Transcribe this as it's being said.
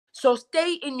So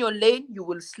stay in your lane, you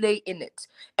will slay in it.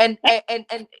 And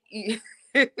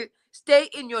stay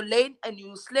in your lane and you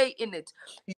will slay in it.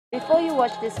 Before you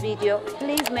watch this video,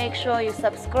 please make sure you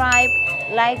subscribe,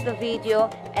 like the video,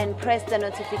 and press the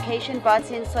notification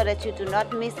button so that you do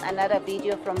not miss another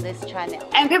video from this channel.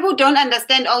 And people don't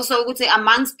understand also, I would say,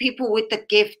 amongst people with the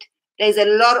gift, there's a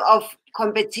lot of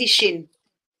competition.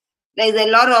 There's a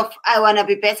lot of I want to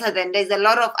be better than, there's a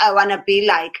lot of I want to be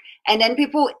like. And then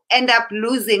people end up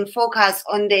losing focus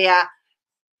on their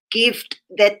gift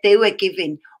that they were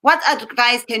given. What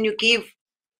advice can you give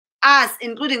us,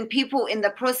 including people in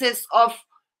the process of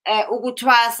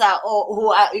ukutwasa or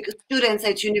who are students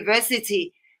at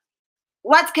university?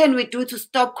 What can we do to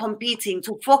stop competing,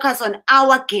 to focus on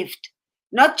our gift,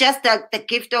 not just the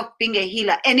gift of being a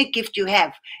healer, any gift you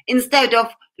have, instead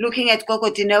of looking at Gogo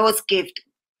Dineo's gift?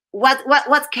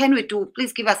 What can we do?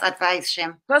 Please give us advice,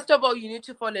 Shem. First of all, you need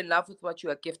to fall in love with what you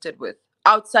are gifted with,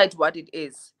 outside what it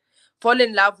is. Fall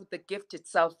in love with the gift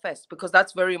itself first, because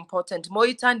that's very important.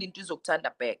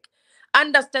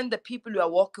 Understand the people you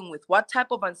are working with, what type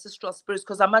of ancestral spirits,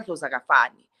 because amadlozi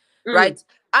akafani, right?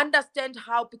 Understand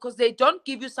how, because they don't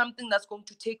give you something that's going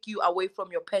to take you away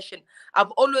from your passion.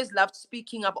 I've always loved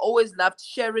speaking, I've always loved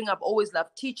sharing, I've always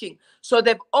loved teaching. So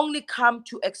they've only come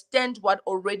to extend what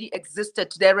already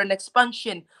existed. They're an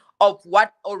expansion of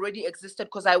what already existed,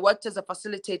 because I worked as a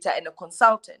facilitator and a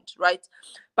consultant, right?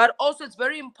 But also it's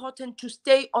very important to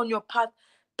stay on your path.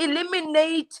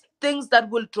 Eliminate things that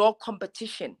will draw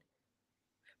competition.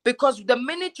 Because the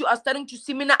minute you are starting to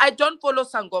see, Mina, I don't follow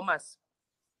sangomas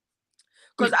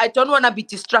because I don't want to be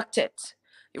distracted,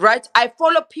 right? I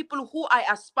follow people who I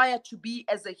aspire to be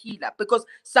as a healer, because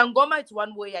sangoma is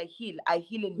one way I heal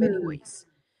in many ways.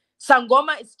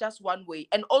 Sangoma is just one way.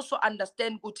 And also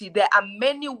understand, Guti, there are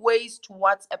many ways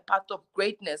towards a path of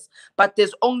greatness, but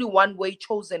there's only one way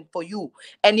chosen for you.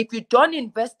 And if you don't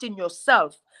invest in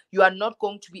yourself, you are not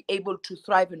going to be able to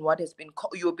thrive in what has been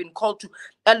you've been called to.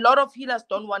 A lot of healers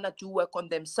don't want to do work on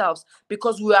themselves,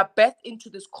 because we are birthed into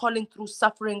this calling through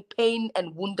suffering, pain,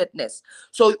 and woundedness.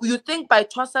 So you think by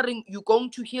twassering, you're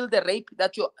going to heal the rape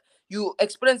that you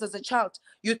experienced as a child.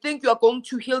 You think you are going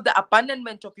to heal the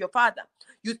abandonment of your father.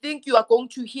 You think you are going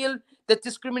to heal the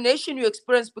discrimination you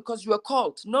experienced because you are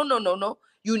called. No, no, no, no.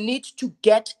 You need to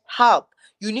get help.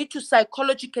 You need to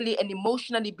psychologically and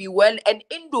emotionally be well. And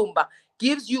Indumba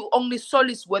gives you only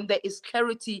solace when there is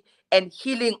clarity and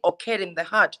healing occur in the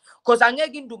heart. Because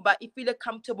angeke Indumba, you feel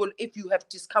comfortable if you have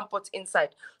discomfort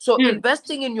inside. So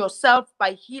investing in yourself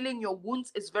by healing your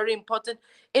wounds is very important.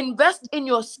 Invest in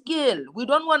your skill. We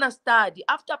don't want to study.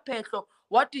 After Petro,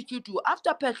 what did you do?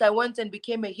 After Petro, I went and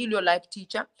became a Heal Your Life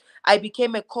teacher. I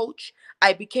became a coach.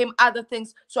 I became other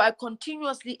things. So I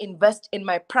continuously invest in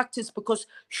my practice, because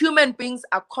human beings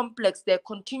are complex. They're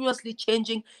continuously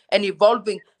changing and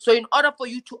evolving. So in order for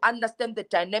you to understand the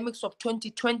dynamics of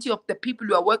 2020 of the people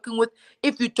you are working with,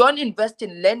 if you don't invest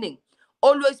in learning,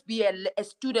 always be a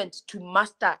student to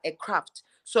master a craft.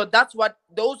 So that's what,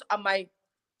 those are my,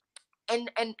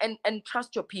 and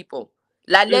trust your people.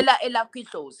 Lalela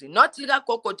elakidlozi, not lika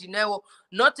Gogo Dineo,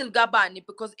 not Ilgabani,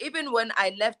 because even when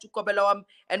I left to Kobelawam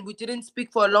and we didn't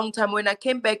speak for a long time, when I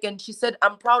came back and she said,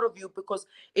 I'm proud of you because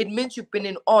it means you've been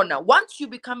in honor. Once you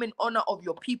become in honor of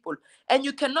your people, and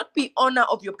you cannot be honor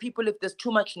of your people if there's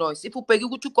too much noise. If you pegi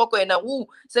kutu Gogo ena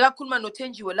sekakhuluma no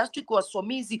Thenjiwe, last week was so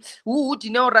easy.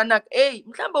 Dineo ranak, hey,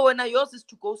 mhlamba when yours is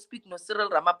to go speak no Cyril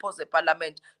Ramaphosa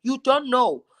parliament. You don't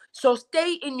know. So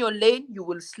stay in your lane, you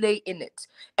will slay in it.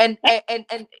 And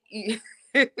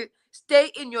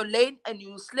stay in your lane and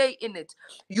you will slay in it.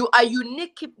 You are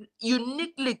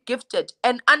uniquely gifted,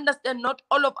 and understand not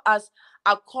all of us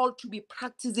are called to be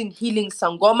practicing healing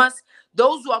sangomas.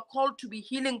 Those who are called to be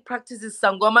healing practices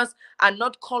sangomas are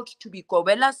not called to be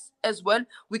gobelas as well.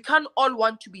 We can't all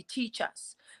want to be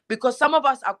teachers, because some of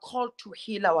us are called to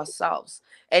heal ourselves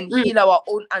and heal our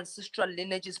own ancestral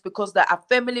lineages, because there are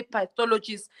family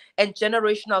pathologies and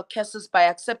generational curses. By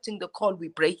accepting the call, we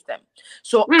break them.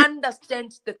 So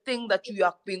understand the thing that you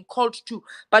are being called to,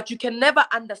 but you can never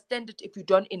understand it if you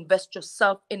don't invest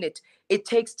yourself in it. It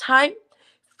takes time.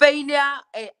 Failure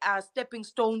are stepping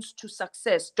stones to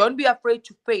success. Don't be afraid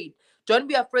to fail. Don't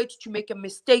be afraid to make a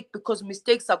mistake, because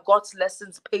mistakes are God's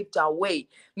lessons paved our way.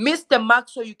 Miss the mark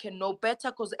so you can know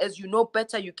better, because as you know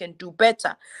better, you can do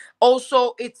better.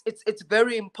 Also, it's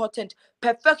very important.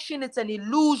 Perfection is an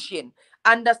illusion.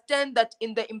 Understand that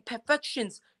in the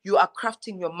imperfections, you are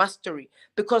crafting your mastery,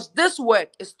 because this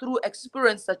work is through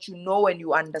experience that you know and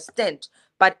you understand.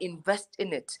 But invest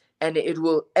in it, and it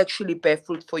will actually bear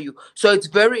fruit for you. So it's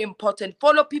very important.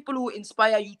 Follow people who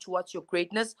inspire you towards your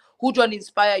greatness, who don't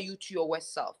inspire you to your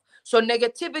worst self. So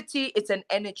negativity, it's an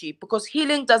energy, because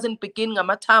healing doesn't begin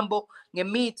ngamatambo,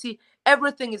 ngemiti.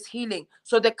 Everything is healing.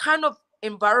 So the kind of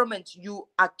environment you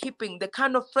are keeping, the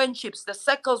kind of friendships, the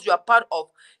circles you are part of,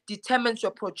 determines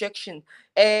your projection.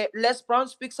 Les Brown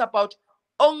speaks about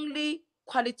only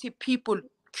quality people,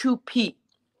 QP.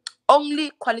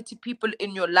 Only quality people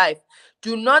in your life.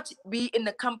 Do not be in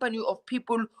the company of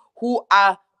people who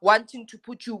are wanting to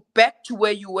put you back to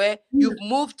where you were. You've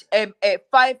moved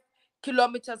 5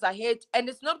 kilometers ahead, and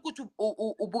it's not good to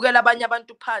ubukela abanye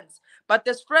abantu pants. But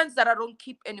there's friends that I don't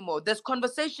keep anymore. There's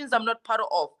conversations I'm not part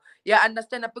of. Yeah,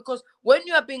 understand that? Because when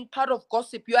you are being part of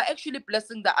gossip, you are actually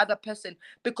blessing the other person.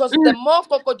 Because the more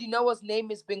Gogo Dineo's name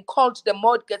is being called, the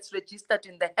more it gets registered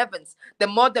in the heavens, the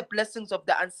more the blessings of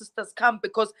the ancestors come,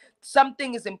 because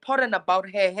something is important about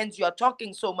her. Hence, you are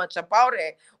talking so much about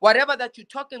her. Whatever that you're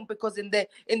talking, because in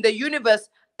the universe,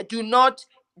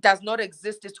 does not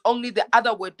exist. It's only the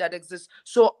other word that exists.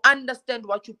 So understand,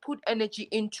 what you put energy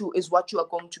into is what you are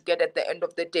going to get at the end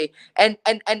of the day. And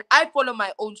I follow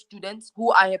my own students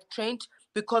who I have trained,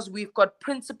 because we've got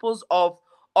principles of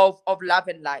love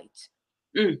and light.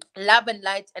 Love and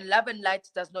light, and love and light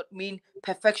does not mean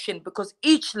perfection, because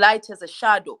each light has a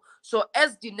shadow. So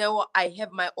as Dineo, I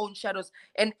have my own shadows,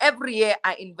 and every year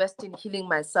I invest in healing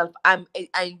myself. I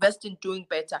invest in doing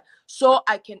better, so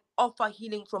I can offer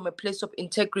healing from a place of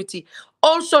integrity.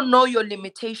 Also know your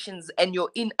limitations and your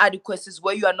inadequacies,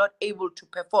 where you are not able to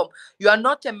perform. You are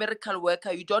not a miracle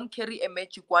worker. You don't carry a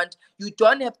magic wand. You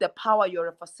don't have the power. You're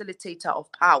a facilitator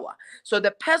of power. So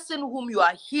the person whom you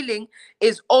are healing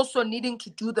is also needing to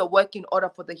do the work in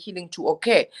order for the healing to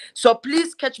occur. So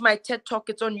please catch my TED Talk.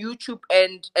 It's on YouTube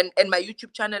and my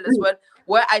YouTube channel as well,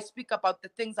 where I speak about the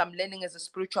things I'm learning as a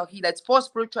spiritual healer. It's 4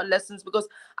 spiritual lessons, because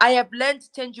I have learned,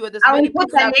 Thenjiwe, there's many people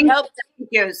I've helped.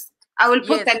 Videos. I will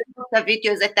put the link of the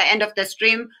videos at the end of the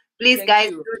stream. Please, guys,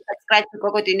 do subscribe to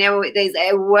Gogo Dineo. There's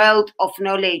a world of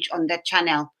knowledge on that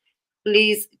channel.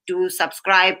 Please do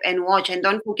subscribe and watch. And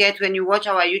don't forget, when you watch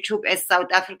our YouTube as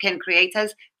South African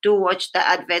creators, do watch the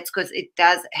adverts, because it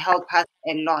does help us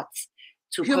a lot.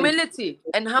 To humility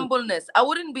and humbleness. I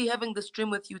wouldn't be having the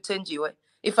stream with you, Thenjiwe,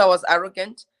 if I was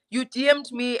arrogant. You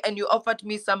DM'd me and you offered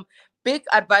me some big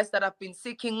advice that I've been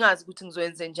seeking us.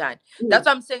 That's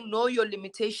why I'm saying, know your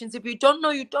limitations. If you don't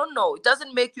know, you don't know. It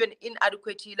doesn't make you an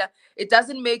inadequate healer. It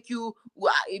doesn't make you,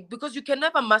 because you can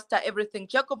never master everything.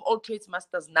 Jack of all trades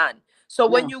masters none. So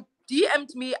when you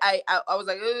DM'd me, I was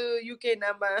like, oh, UK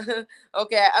number.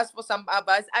 Okay, I asked for some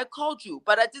advice. I called you,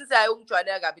 but I didn't say I won't try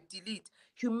to delete.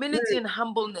 Humility and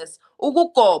humbleness,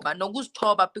 ukugoba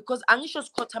nokuzithoba, because angisho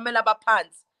sikhothamela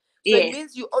abaphansi. So it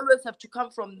means you always have to come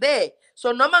from there.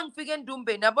 So noma ngifike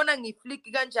endumbeni, yabona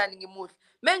ngifliki kanjani ngimuhle.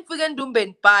 Mengifike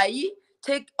endumbeni, bye,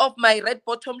 take off my red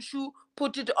bottom shoe,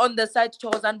 put it on the side,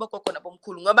 thokozani bogogo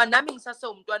nabomkhulu, ngoba nami ngisase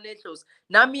umntwana edlozi.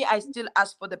 Nami, I still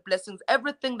ask for the blessings.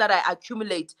 Everything that I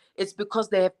accumulate, it's because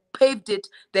they have paved it,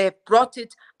 they have brought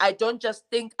it. I don't just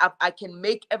think I can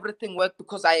make everything work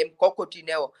because I am Gogo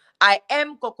Dineo. I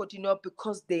am Gogo Dineo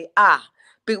because they are.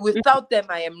 But without them,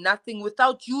 I am nothing.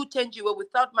 Without you, Thenjiwe,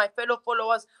 without my fellow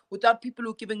followers, without people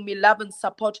who are giving me love and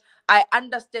support, I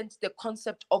understand the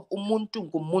concept of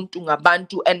umuntu ngumuntu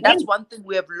ngabantu. And that's one thing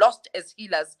we have lost as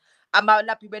healers.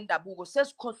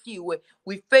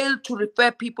 We fail to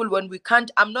refer people when we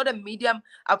can't. I'm not a medium.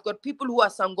 I've got people who are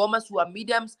sangomas, who are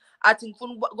mediums. I think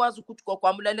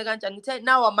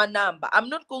now I'm a number. I'm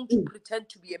not going to pretend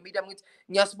to be a medium.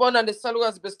 No,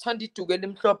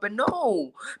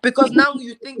 because now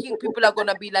you're thinking people are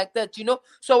gonna be like that,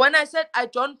 So when I said I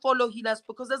don't follow healers,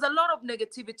 because there's a lot of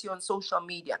negativity on social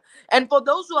media, and for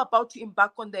those who are about to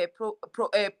embark on their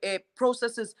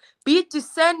processes, be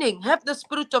discerning. Have the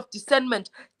spirit of discernment.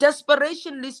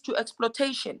 Desperation leads to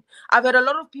exploitation. I've had a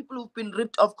lot of people who've been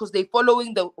ripped off because they're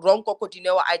following the wrong Gogo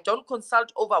Dineo. I don't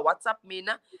consult over WhatsApp,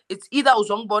 Mina. It's either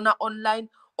uzongbona online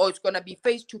or it's gonna be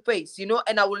face to face,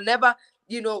 and I will never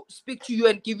speak to you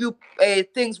and give you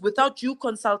things without you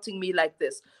consulting me like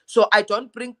this. So I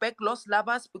don't bring back lost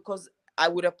lovers, because I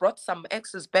would have brought some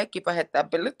exes back if I had the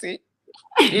ability.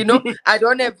 I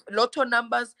don't have lotto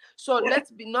numbers. So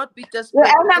let's not be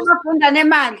desperate.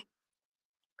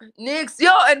 Next,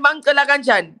 yo, and mangcela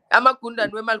kanjani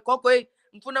amagundane wemali gogo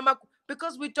ngifuna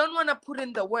because we don't want to put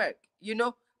in the work,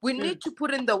 we need to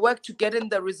put in the work to get in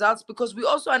the results, because we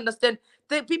also understand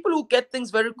the people who get things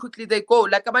very quickly, they go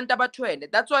like abantu abathwele.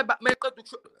 That's why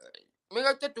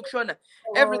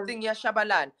everything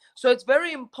yashabalala. So it's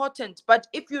very important. But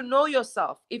if you know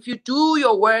yourself, if you do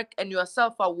your work and you are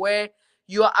self-aware,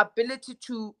 your ability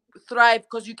to thrive,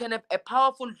 because you can have a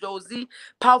powerful dozi,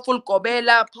 powerful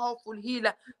kobela, powerful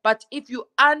healer, but if you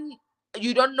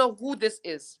don't know who this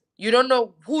is, You don't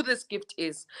know who this gift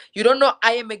is. You don't know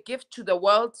I am a gift to the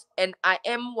world and I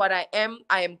am what I am.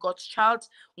 I am God's child.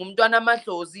 Ngumntwana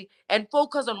madlozi. And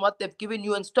focus on what they've given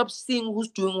you and stop seeing who's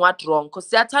doing what wrong. Because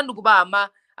siyathanda ukuba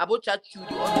abo Judge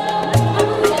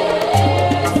Judy.